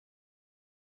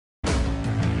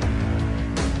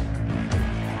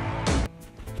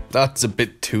That's a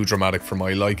bit too dramatic for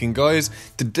my liking, guys.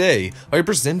 Today, I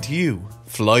present to you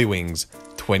FlyWings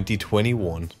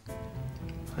 2021.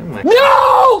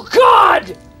 No,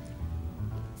 God!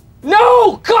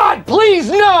 No, God, please,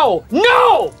 no!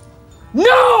 No!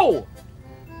 No!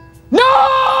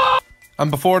 No! And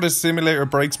before this simulator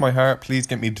breaks my heart, please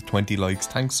get me to 20 likes.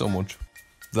 Thanks so much.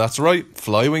 That's right,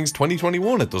 FlyWings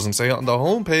 2021. It doesn't say it on the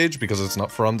homepage because it's not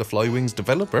from the FlyWings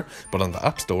developer, but on the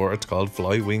App Store it's called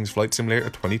FlyWings Flight Simulator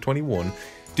 2021.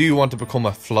 Do you want to become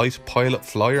a flight pilot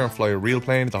flyer and fly a real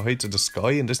plane at the heights of the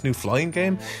sky in this new flying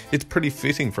game? It's pretty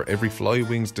fitting for every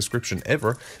FlyWings description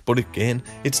ever, but again,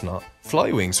 it's not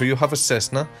FlyWings. So you have a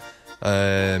Cessna,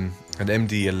 an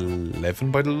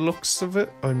MD-11 by the looks of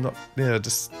it. I'm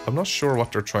not sure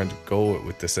what they're trying to go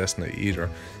with the Cessna either.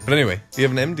 But anyway, you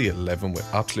have an MD-11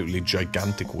 with absolutely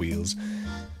gigantic wheels.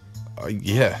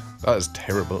 Yeah, that is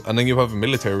terrible. And then you have a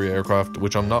military aircraft,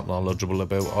 which I'm not knowledgeable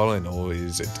about. All I know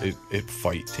is it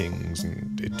fight things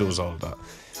and it does all that.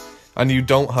 And you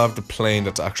don't have the plane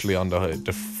that's actually on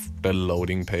the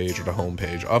loading page or the home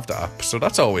page of the app. So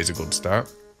that's always a good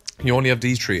start. You only have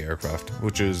these 3 aircraft,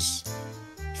 which is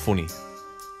funny.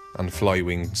 And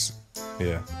FlyWings.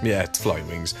 Yeah, it's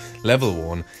FlyWings. Level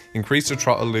 1. Increase the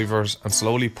throttle levers and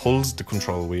slowly pulls the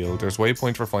control wheel. There's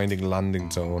waypoint for finding landing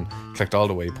zone. Collect all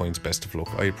the waypoints. Best of luck.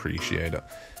 I appreciate it.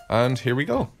 And here we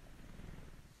go.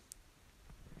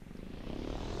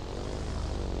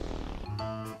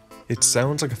 It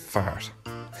sounds like a fart.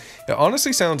 It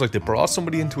honestly sounds like they brought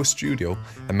somebody into a studio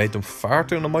and made them fart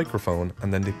down a microphone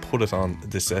and then they put it on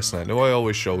the Cessna. Now I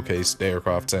always showcase the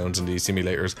aircraft sounds in these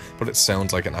simulators, but it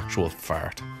sounds like an actual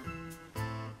fart.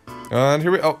 And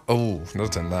here we oh,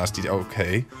 that's a nasty.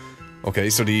 Okay,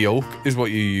 so the yoke is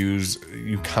what you use.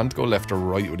 You can't go left or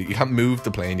right with it. You can't move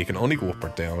the plane. You can only go up or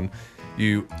down.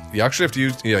 You actually have to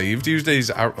use, you have to use these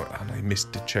arrows. And I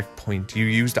missed the checkpoint. You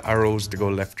use the arrows to go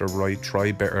left or right.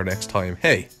 Try better next time.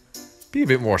 Hey, be a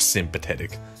bit more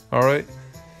sympathetic. All right.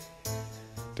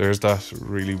 There's that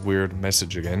really weird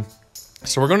message again.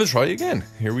 So we're going to try again.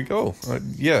 Here we go.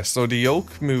 Yeah, so the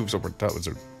yoke moves upward. That was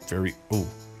a very, oh.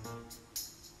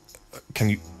 Can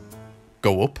you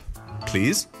go up,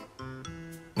 please?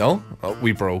 No? Oh,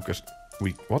 we broke it.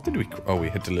 What did we... Oh, we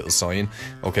hit the little sign.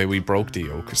 Okay, we broke the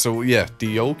yoke. So, yeah, the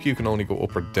yoke you can only go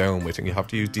up or down with, and you have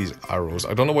to use these arrows.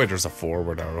 I don't know why there's a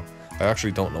forward arrow. I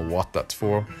actually don't know what that's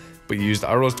for. But you use the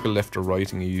arrows to go left or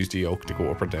right, and you use the yoke to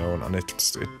go up or down, and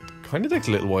it kind of takes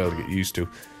a little while to get used to.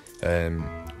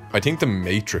 I think the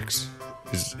Matrix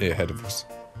is ahead of us.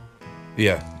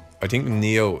 Yeah. I think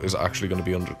Neo is actually going to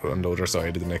be on the other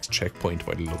side of the next checkpoint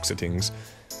by the looks of things.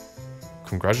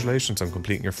 Congratulations on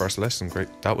completing your first lesson.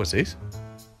 Great. That was it?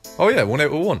 Oh yeah, 1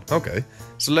 out of 1. Okay.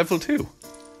 So level 2.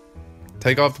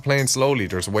 Take off the plane slowly.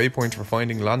 There's a waypoint for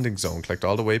finding landing zone. Collect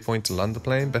all the waypoints to land the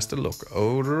plane. Best of luck.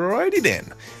 Alrighty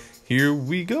then. Here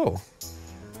we go.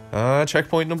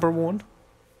 Checkpoint number 1.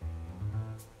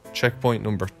 Checkpoint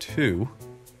number 2.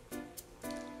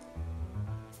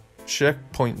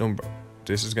 Checkpoint number...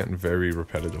 This is getting very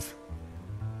repetitive.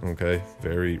 Okay,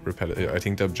 very repetitive. I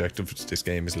think the objective of this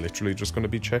game is literally just going to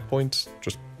be checkpoints.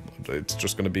 It's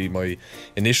just going to be my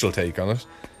initial take on it.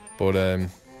 But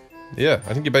yeah,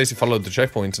 I think you basically follow the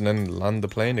checkpoints and then land the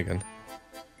plane again.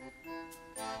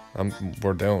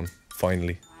 We're down,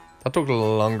 finally. That took a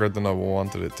little longer than I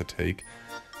wanted it to take.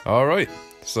 Alright,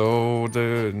 so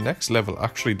the next level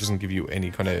actually doesn't give you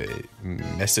any kind of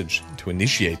message to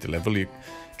initiate the level. You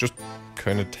just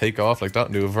kind of take off like that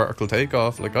and do a vertical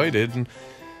takeoff like I did. And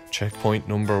checkpoint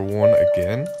number 1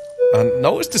 again. And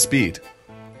notice the speed.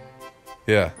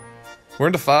 Yeah. We're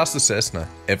in the fastest Cessna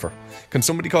ever. Can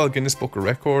somebody call Guinness Book of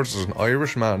Records? There's an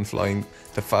Irish man flying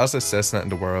the fastest Cessna in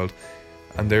the world.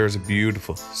 And there's a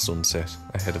beautiful sunset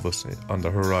ahead of us on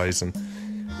the horizon.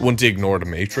 Once you ignore the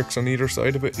Matrix on either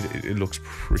side of it, it looks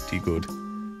pretty good.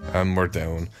 And we're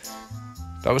down.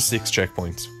 That was 6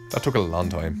 checkpoints. That took a long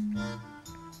time.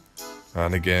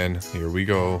 And again, here we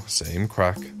go. Same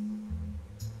crack.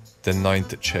 The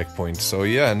 9th checkpoint. So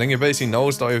yeah, and then you basically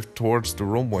nosedive towards the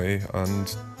runway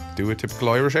and do a typical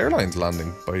Irish Airlines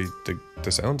landing by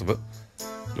the sound of it.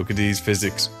 Look at these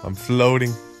physics. I'm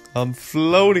floating. I'm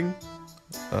floating.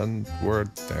 And we're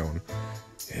down.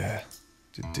 Yeah.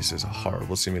 This is a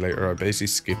horrible simulator. I basically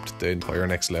skipped the entire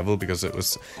next level because it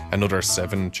was another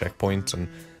 7 checkpoints and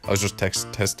I was just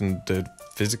testing the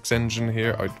physics engine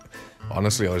here.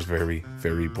 Honestly, I was very,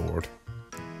 very bored.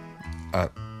 I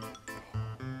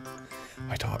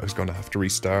thought I was going to have to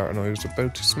restart and I was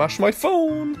about to smash my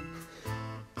phone.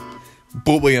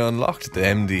 But we unlocked the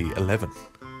MD-11.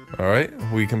 Alright,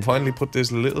 we can finally put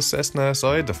this little Cessna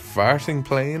aside, the farting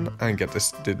plane, and get the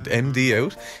MD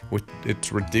out with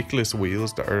its ridiculous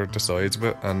wheels that are the sides of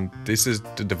it, and this is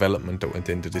the development that went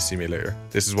into the simulator.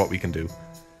 This is what we can do.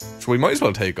 So we might as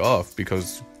well take off,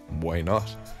 because why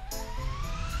not?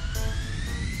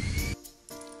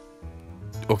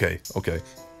 Okay.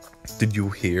 Did you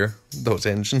hear those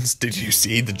engines? Did you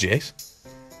see the jet?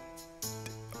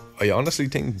 I honestly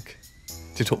think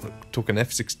they took an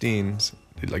F-16's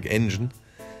like engine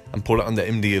and put it on the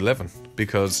MD-11,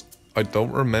 because I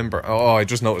don't remember. Oh, I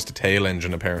just noticed the tail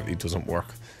engine apparently doesn't work.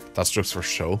 That's just for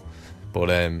show. But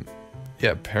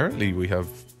yeah, apparently we have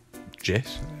jet,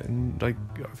 and like,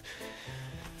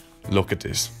 look at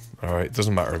this. All right,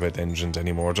 doesn't matter about engines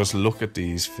anymore. Just look at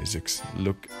these physics.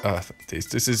 Look at this.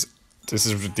 This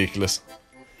is ridiculous.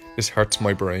 This hurts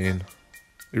my brain.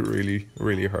 It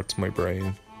really hurts my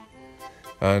brain.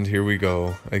 And here we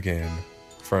go again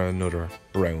for another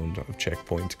round of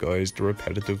checkpoint, guys. The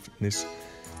repetitiveness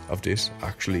of this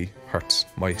actually hurts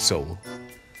my soul.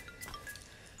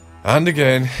 And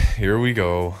again, here we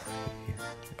go.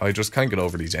 I just can't get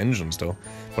over these engines though.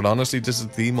 But honestly, this is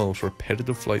the most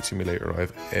repetitive flight simulator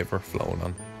I've ever flown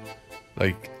on.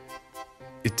 Like,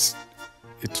 it's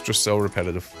just so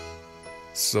repetitive.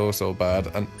 So bad.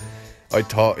 And I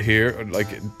thought here, like,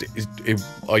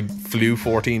 I flew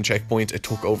 14 checkpoints, it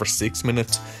took over 6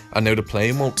 minutes, and now the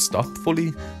plane won't stop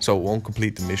fully, so it won't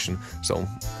complete the mission. So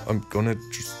I'm gonna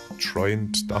just try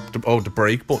and stop the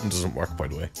brake button doesn't work, by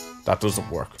the way. That doesn't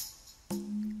work.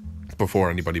 Before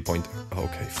anybody points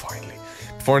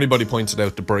it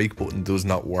out, the brake button does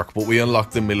not work, but we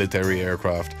unlocked the military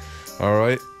aircraft.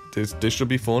 Alright, this should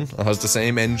be fun. It has the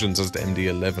same engines as the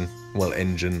MD-11. Well,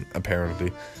 engine,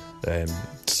 apparently.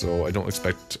 So I don't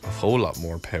expect a whole lot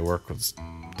more power, because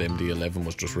the MD-11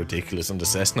 was just ridiculous, and the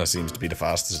Cessna seems to be the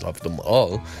fastest of them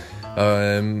all.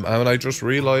 And I just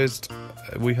realised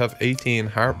we have 18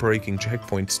 heartbreaking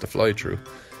checkpoints to fly through.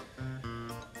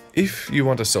 If you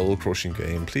want a soul-crushing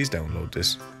game, please download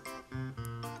this.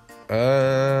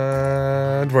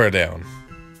 And we're down.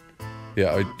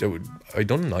 Yeah, I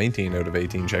done 19 out of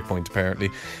 18 checkpoints apparently.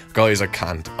 Guys, I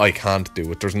can't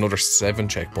do it. There's another 7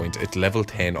 checkpoints. It's level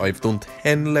 10. I've done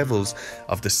 10 levels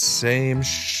of the same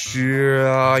shit.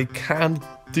 I can't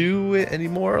do it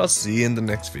anymore. I'll see you in the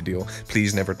next video.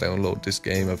 Please never download this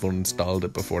game. I've uninstalled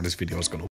it before this video is gonna